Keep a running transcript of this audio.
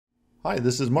Hi,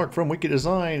 this is Mark from Wicked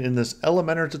Design. In this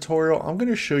Elementor tutorial, I'm going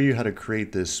to show you how to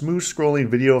create this smooth scrolling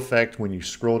video effect when you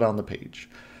scroll down the page.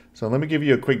 So let me give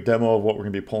you a quick demo of what we're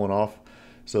going to be pulling off.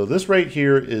 So this right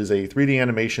here is a 3D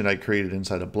animation I created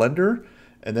inside of Blender.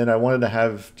 And then I wanted to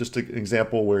have just an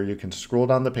example where you can scroll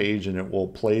down the page and it will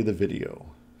play the video.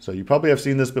 So you probably have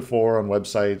seen this before on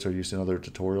websites or you've seen other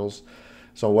tutorials.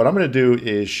 So what I'm going to do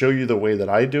is show you the way that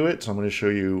I do it. So I'm going to show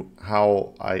you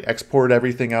how I export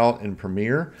everything out in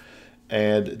Premiere.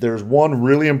 And there's one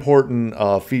really important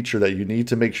feature that you need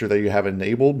to make sure that you have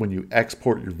enabled when you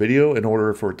export your video in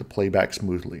order for it to play back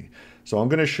smoothly. So I'm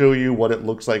going to show you what it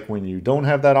looks like when you don't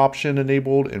have that option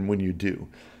enabled and when you do.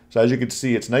 So as you can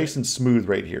see, it's nice and smooth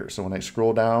right here. So when I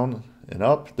scroll down and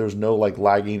up, there's no like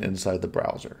lagging inside the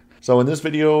browser. So in this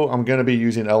video, I'm going to be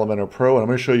using Elementor Pro, and I'm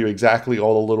going to show you exactly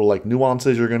all the little like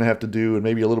nuances you're going to have to do and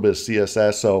maybe a little bit of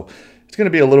CSS. So it's going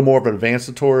to be a little more of an advanced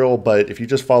tutorial, but if you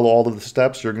just follow all of the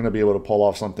steps, you're going to be able to pull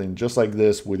off something just like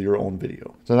this with your own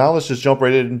video. So now let's just jump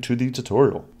right into the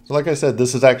tutorial. So like I said,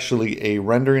 this is actually a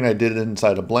rendering I did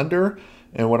inside of Blender.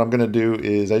 And what I'm going to do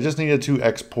is I just needed to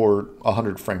export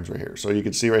 100 frames right here. So you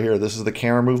can see right here, this is the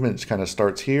camera movement. It kind of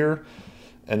starts here.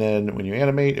 And then when you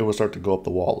animate, it will start to go up the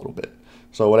wall a little bit.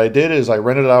 So what I did is I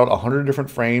rented out 100 different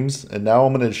frames. And now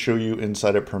I'm going to show you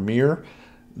inside of Premiere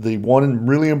the one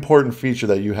really important feature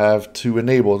that you have to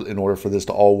enable in order for this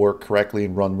to all work correctly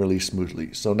and run really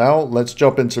smoothly. So now let's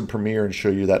jump into Premiere and show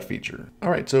you that feature. All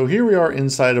right, so here we are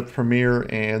inside of Premiere,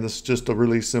 and this is just a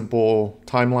really simple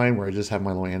timeline where I just have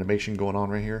my little animation going on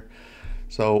right here.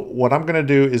 So what I'm gonna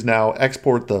do is now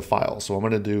export the file. So what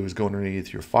I'm gonna do is go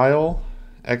underneath your file,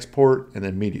 export, and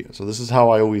then media. So this is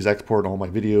how I always export all my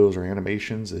videos or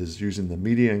animations, is using the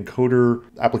media encoder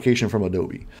application from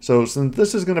Adobe. So since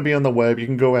this is going to be on the web, you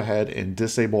can go ahead and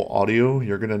disable audio.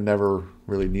 You're going to never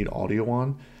really need audio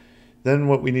on. Then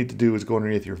what we need to do is go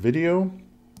underneath your video. I'm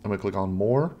going to click on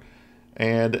more,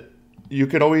 and you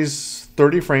could always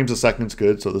 30 frames a second is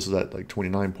good. So this is at like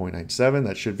 29.97.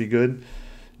 That should be good.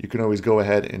 You can always go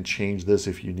ahead and change this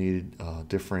if you need a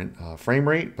different frame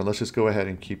rate, but let's just go ahead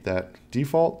and keep that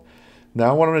default.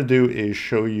 Now what I'm going to do is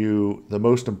show you the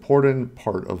most important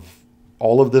part of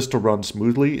all of this to run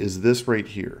smoothly is this right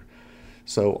here.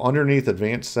 So underneath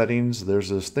advanced settings, there's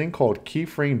this thing called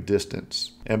keyframe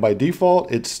distance. And by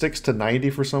default, it sticks to 90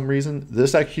 for some reason.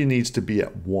 This actually needs to be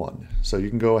at 1. So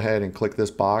you can go ahead and click this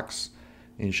box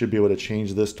and you should be able to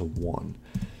change this to 1.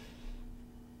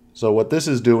 So what this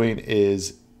is doing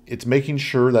is it's making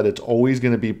sure that it's always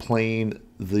going to be playing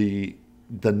the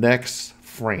next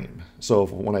frame. So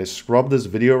when I scrub this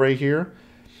video right here,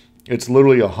 it's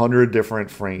literally 100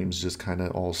 different frames just kind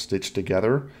of all stitched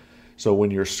together. So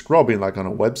when you're scrubbing like on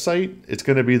a website, it's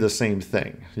going to be the same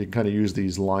thing. You can kind of use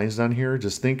these lines down here.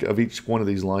 Just think of each one of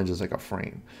these lines as like a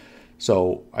frame.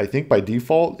 So I think by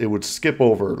default, it would skip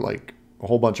over like a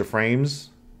whole bunch of frames.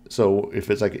 So if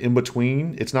it's like in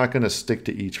between, it's not going to stick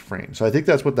to each frame. So I think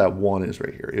that's what that 1 is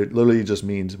right here. It literally just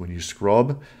means when you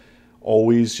scrub,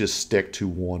 always just stick to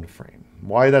 1 frame.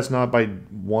 Why that's not by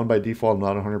 1 by default, I'm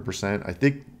not 100%. I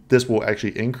think this will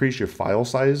actually increase your file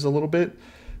size a little bit.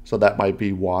 So that might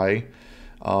be why.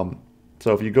 So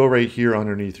if you go right here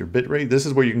underneath your bitrate, this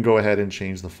is where you can go ahead and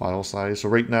change the file size. So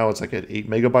right now it's like at 8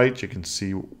 megabytes. You can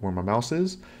see where my mouse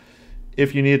is.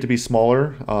 If you need it to be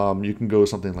smaller, you can go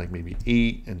something like maybe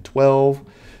 8 and 12.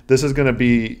 This is going to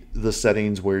be the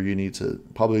settings where you need to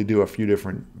probably do a few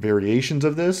different variations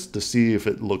of this to see if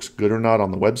it looks good or not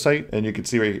on the website. And you can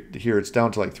see right here, it's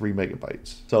down to like 3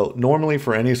 megabytes. So normally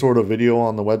for any sort of video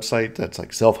on the website that's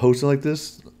like self-hosted like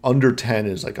this, under 10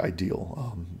 is like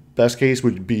ideal. Best case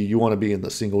would be you want to be in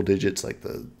the single digits, like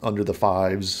under the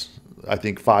 5s. I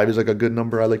think 5 is like a good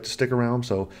number I like to stick around.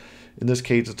 So in this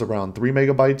case, it's around 3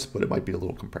 megabytes, but it might be a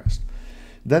little compressed.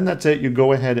 Then that's it. You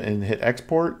go ahead and hit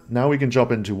export. Now we can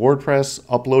jump into WordPress,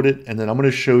 upload it, and then I'm going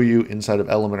to show you inside of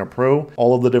Elementor Pro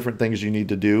all of the different things you need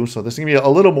to do. So this is going to be a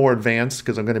little more advanced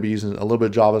because I'm going to be using a little bit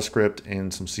of JavaScript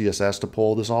and some CSS to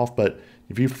pull this off. But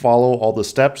if you follow all the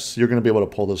steps, you're going to be able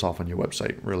to pull this off on your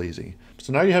website real easy.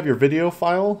 So now you have your video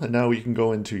file, and now you can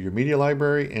go into your media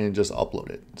library and just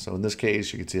upload it. So in this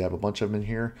case, you can see I have a bunch of them in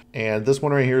here. And this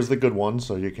one right here is the good one.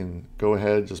 So you can go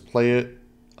ahead, just play it.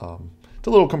 It's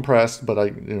a little compressed, but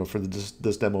for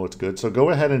this demo, it's good. So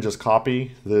go ahead and just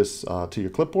copy this to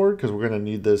your clipboard because we're going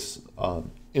to need this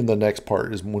in the next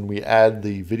part. Is when we add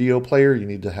the video player, you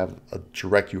need to have a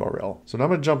direct URL. So now I'm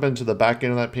going to jump into the back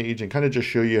end of that page and kind of just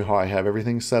show you how I have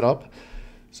everything set up.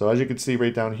 So as you can see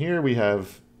right down here, we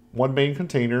have one main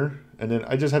container, and then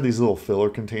I just have these little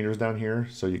filler containers down here.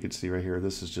 So you can see right here,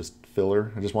 this is just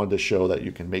filler. I just wanted to show that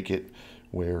you can make it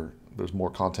where there's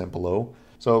more content below.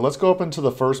 So let's go up into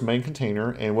the first main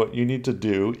container, and what you need to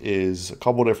do is a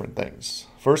couple different things.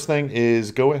 First thing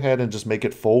is go ahead and just make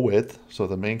it full width. So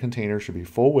the main container should be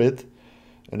full width,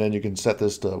 and then you can set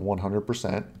this to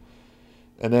 100%.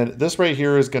 And then this right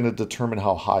here is going to determine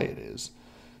how high it is.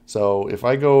 So if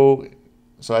I go,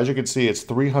 so as you can see, it's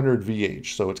 300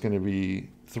 VH. So it's going to be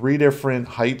 3 different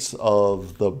heights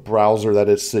of the browser that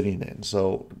it's sitting in.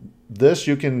 So this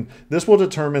will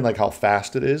determine like how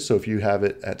fast it is. So if you have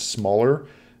it at smaller,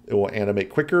 it will animate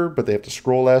quicker, but they have to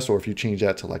scroll less. Or if you change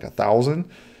that to like 1,000,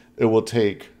 it will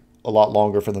take a lot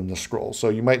longer for them to scroll. So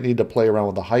you might need to play around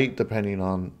with the height depending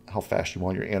on how fast you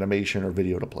want your animation or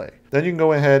video to play. Then you can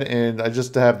go ahead and I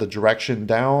just have the direction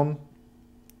down,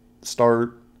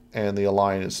 start, and the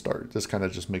align is start. This kind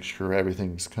of just makes sure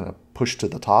everything's kind of pushed to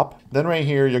the top. Then right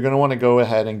here, you're going to want to go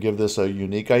ahead and give this a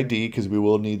unique ID because we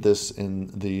will need this in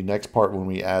the next part when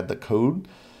we add the code.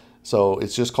 So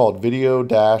it's just called video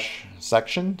dash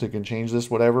section. You can change this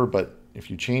whatever, but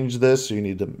if you change this, you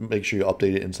need to make sure you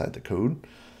update it inside the code.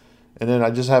 And then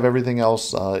I just have everything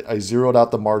else. I zeroed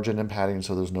out the margin and padding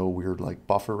so there's no weird like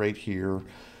buffer right here.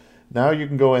 Now you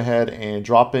can go ahead and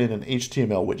drop in an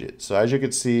HTML widget. So as you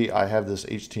can see, I have this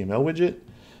HTML widget.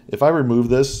 If I remove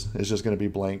this, it's just going to be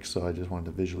blank. So I just wanted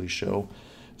to visually show.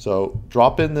 So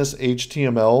drop in this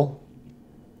HTML,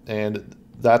 and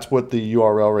that's what the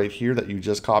URL right here that you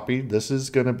just copied. This is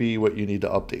going to be what you need to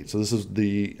update. So this is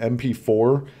the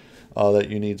MP4 that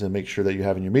you need to make sure that you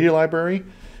have in your media library.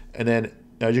 And then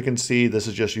as you can see, this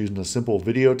is just using a simple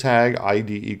video tag,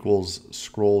 ID equals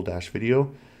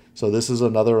scroll-video. So this is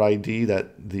another ID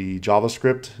that the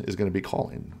JavaScript is going to be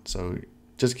calling. So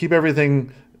just keep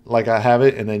everything like I have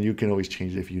it, and then you can always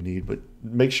change it if you need, but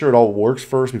make sure it all works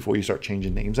first before you start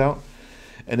changing names out.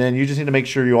 And then you just need to make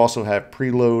sure you also have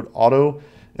preload auto.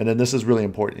 And then this is really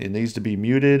important. It needs to be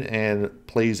muted and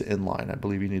plays inline. I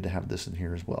believe you need to have this in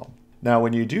here as well. Now,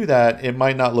 when you do that, it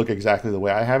might not look exactly the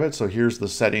way I have it. So here's the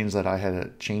settings that I had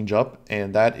to change up,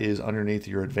 and that is underneath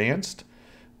your advanced.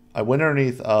 I went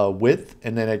underneath width,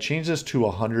 and then I changed this to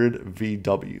 100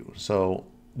 VW. So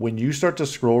when you start to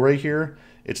scroll right here,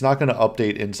 it's not going to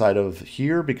update inside of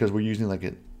here because we're using like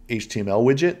an HTML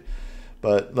widget.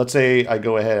 But let's say I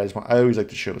go ahead, I always like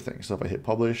to show things. So if I hit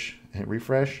publish and hit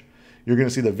refresh, you're going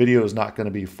to see the video is not going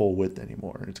to be full width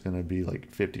anymore. It's going to be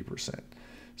like 50%.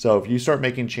 So if you start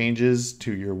making changes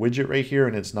to your widget right here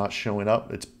and it's not showing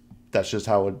up, that's just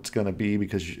how it's going to be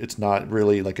because it's not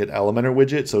really like an Elementor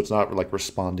widget, so it's not like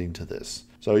responding to this.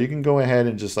 So you can go ahead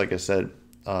and just, like I said,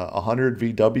 100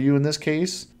 VW in this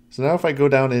case. So now if I go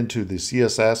down into the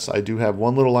CSS, I do have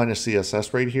one little line of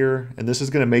CSS right here, and this is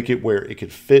going to make it where it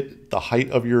could fit the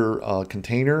height of your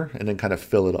container and then kind of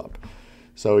fill it up.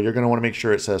 So you're going to want to make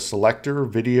sure it says selector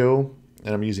video,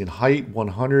 and I'm using height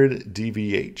 100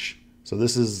 DVH. So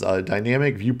this is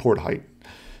dynamic viewport height.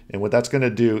 And what that's going to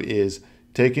do is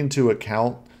take into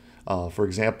account, for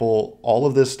example, all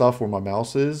of this stuff where my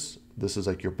mouse is. This is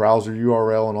like your browser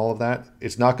URL and all of that.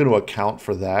 It's not going to account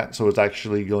for that. So it's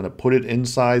actually going to put it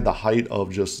inside the height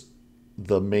of just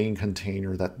the main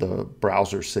container that the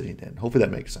browser's sitting in. Hopefully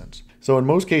that makes sense. So in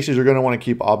most cases, you're going to want to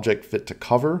keep object fit to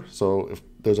cover. So if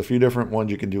there's a few different ones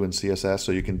you can do in CSS.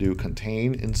 So you can do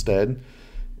contain instead.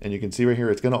 And you can see right here,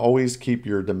 it's going to always keep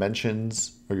your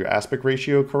dimensions or your aspect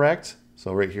ratio correct.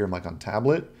 So right here, I'm like on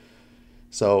tablet.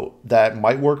 So that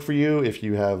might work for you if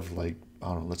you have like,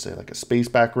 I don't know, let's say like a space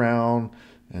background,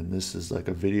 and this is like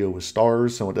a video with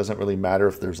stars. So it doesn't really matter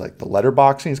if there's like the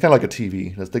letterboxing. It's kind of like a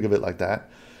TV. Let's think of it like that.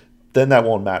 Then that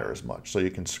won't matter as much. So you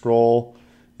can scroll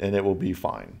and it will be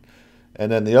fine.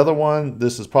 And then the other one,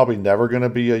 this is probably never going to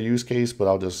be a use case, but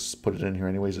I'll just put it in here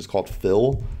anyways. It's called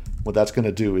fill. What that's going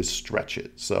to do is stretch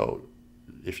it. So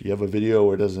if you have a video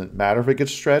where it doesn't matter if it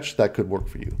gets stretched, that could work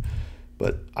for you.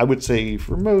 But I would say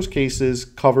for most cases,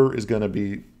 cover is going to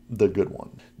be the good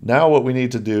one. Now what we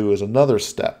need to do is another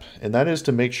step, and that is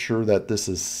to make sure that this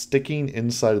is sticking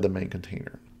inside of the main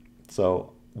container.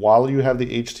 So while you have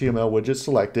the HTML widget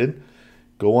selected,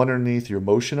 go underneath your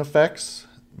motion effects,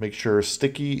 make sure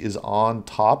sticky is on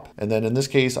top. And then in this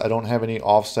case, I don't have any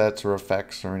offsets or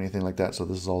effects or anything like that. So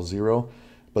this is all 0.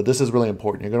 But this is really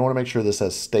important. You're going to want to make sure this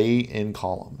says stay in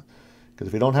column. Because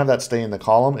if you don't have that stay in the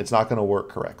column, it's not going to work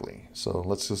correctly. So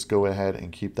let's just go ahead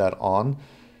and keep that on.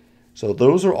 So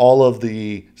those are all of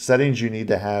the settings you need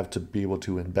to have to be able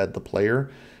to embed the player.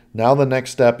 Now the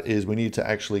next step is we need to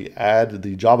actually add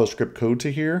the JavaScript code to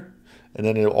here, and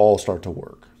then it'll all start to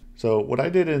work. So what I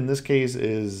did in this case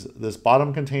is this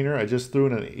bottom container, I just threw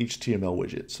in an HTML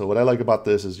widget. So what I like about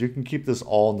this is you can keep this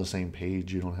all on the same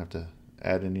page. You don't have to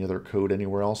add any other code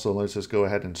anywhere else. So let's just go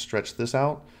ahead and stretch this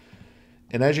out.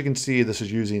 And as you can see, this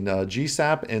is using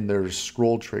GSAP and there's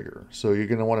ScrollTrigger. So you're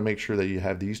going to want to make sure that you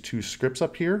have these two scripts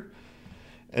up here.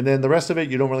 And then the rest of it,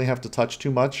 you don't really have to touch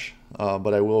too much,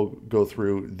 but I will go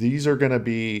through. These are going to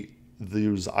be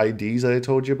those IDs that I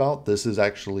told you about. This is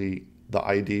actually the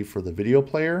ID for the video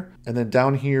player. And then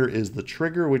down here is the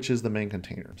trigger, which is the main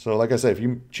container. So like I said, if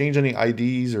you change any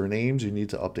IDs or names, you need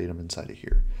to update them inside of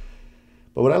here.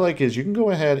 But what I like is you can go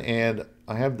ahead and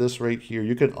I have this right here.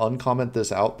 You can uncomment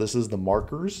this out. This is the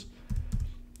markers.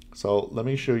 So let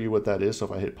me show you what that is. So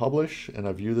if I hit publish and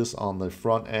I view this on the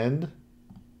front end,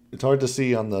 it's hard to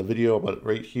see on the video, but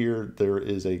right here, there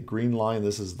is a green line.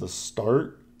 This is the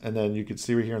start. And then you can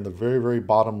see right here in the very, very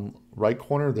bottom right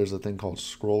corner, there's a thing called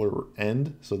scroller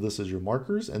end. So this is your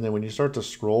markers. And then when you start to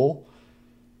scroll,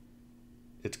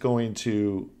 it's going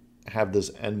to have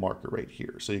this end marker right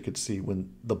here. So you can see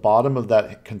when the bottom of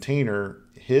that container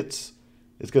hits,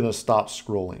 it's going to stop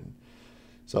scrolling.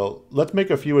 So let's make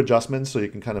a few adjustments so you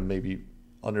can kind of maybe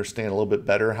understand a little bit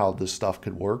better how this stuff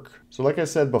could work. So like I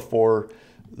said before,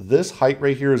 this height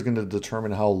right here is going to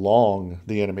determine how long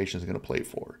the animation is going to play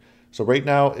for. So right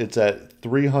now it's at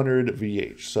 300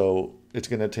 VH. So it's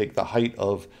going to take the height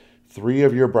of 3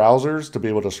 of your browsers to be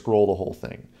able to scroll the whole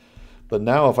thing. But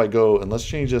now if I go and let's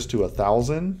change this to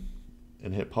 1,000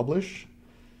 and hit publish,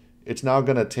 it's now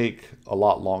going to take a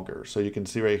lot longer. So you can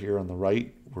see right here on the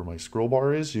right where my scroll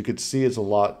bar is, you could see it's a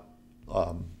lot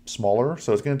smaller.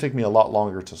 So it's going to take me a lot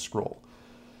longer to scroll.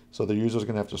 So the user is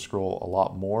going to have to scroll a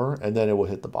lot more and then it will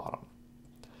hit the bottom.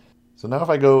 So now if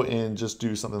I go and just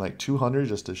do something like 200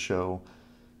 just to show.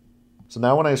 So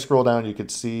now when I scroll down, you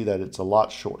could see that it's a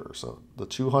lot shorter. So the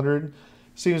 200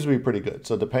 seems to be pretty good.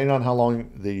 So depending on how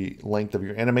long the length of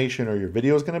your animation or your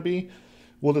video is going to be,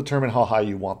 will determine how high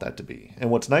you want that to be. And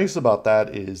what's nice about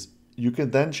that is you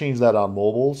can then change that on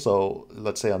mobile. So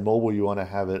let's say on mobile, you want to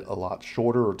have it a lot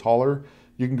shorter or taller.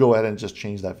 You can go ahead and just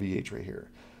change that VH right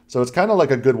here. So it's kind of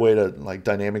like a good way to like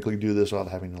dynamically do this without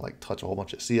having to like touch a whole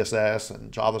bunch of CSS and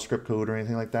JavaScript code or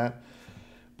anything like that.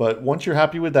 But once you're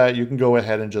happy with that, you can go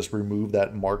ahead and just remove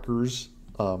that markers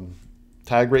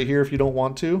tag right here if you don't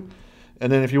want to.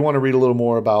 And then if you want to read a little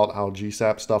more about how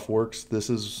GSAP stuff works, this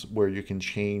is where you can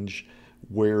change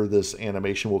where this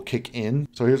animation will kick in.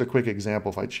 So here's a quick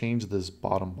example. If I change this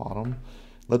bottom,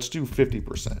 let's do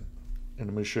 50%. And I'm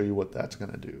going to show you what that's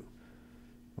going to do.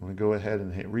 I'm going to go ahead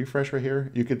and hit refresh right here.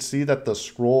 You could see that the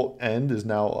scroll end is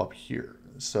now up here.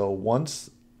 So once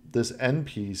this end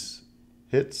piece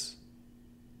hits,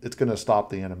 it's going to stop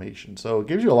the animation. So it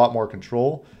gives you a lot more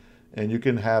control and you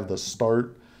can have the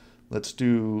start. Let's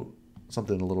do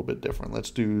something a little bit different.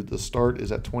 Let's do the start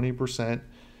is at 20%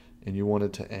 and you want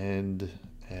it to end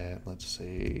at, let's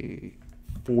say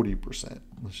 40%.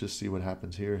 Let's just see what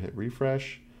happens here. Hit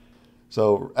refresh.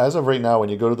 So as of right now, when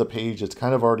you go to the page, it's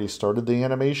kind of already started the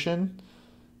animation.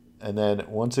 And then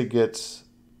once it gets,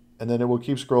 and then it will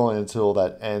keep scrolling until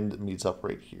that end meets up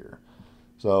right here.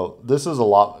 So this is a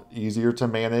lot easier to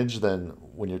manage than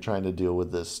when you're trying to deal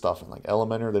with this stuff in like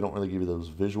Elementor. They don't really give you those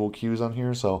visual cues on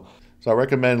here. So I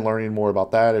recommend learning more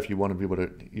about that if you want to be able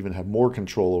to even have more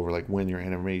control over like when your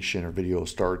animation or video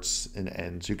starts and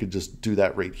ends. You could just do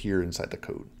that right here inside the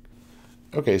code.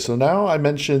 Okay, so now I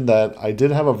mentioned that I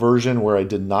did have a version where I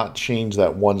did not change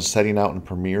that one setting out in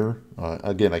Premiere.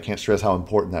 Again, I can't stress how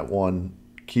important that one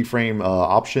keyframe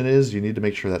option is. You need to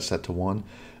make sure that's set to 1.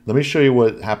 Let me show you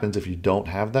what happens if you don't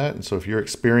have that. And so if you're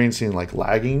experiencing like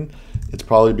lagging, it's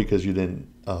probably because you didn't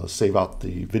save out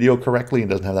the video correctly and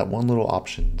doesn't have that one little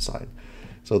option inside.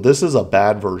 So this is a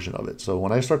bad version of it. So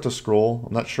when I start to scroll,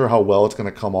 I'm not sure how well it's going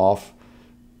to come off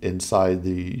inside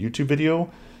the YouTube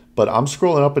video, but I'm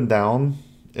scrolling up and down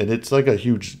and it's like a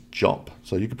huge jump.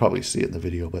 So you could probably see it in the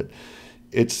video, but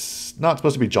it's not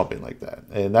supposed to be jumping like that.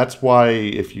 And that's why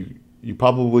if you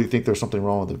probably think there's something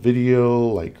wrong with the video,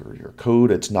 like or your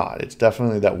code, it's not. It's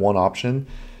definitely that one option.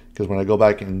 Because when I go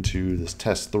back into this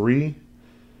test 3,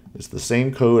 it's the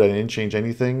same code. I didn't change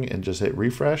anything and just hit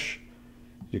refresh.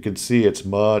 You can see it's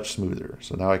much smoother.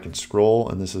 So now I can scroll,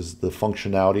 and this is the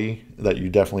functionality that you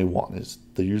definitely want. Is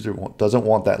the user doesn't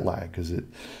want that lag, because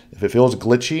if it feels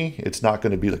glitchy, it's not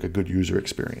going to be like a good user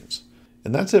experience.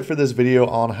 And that's it for this video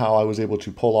on how I was able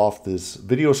to pull off this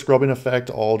video scrubbing effect,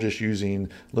 all just using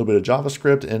a little bit of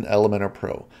JavaScript and Elementor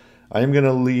Pro. I am going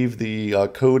to leave the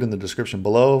code in the description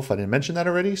below if I didn't mention that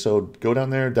already. So go down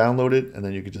there, download it, and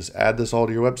then you can just add this all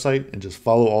to your website and just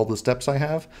follow all the steps I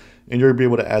have. And you're going to be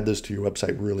able to add this to your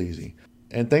website real easy.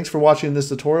 And thanks for watching this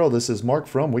tutorial. This is Mark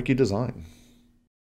from Wiki Design.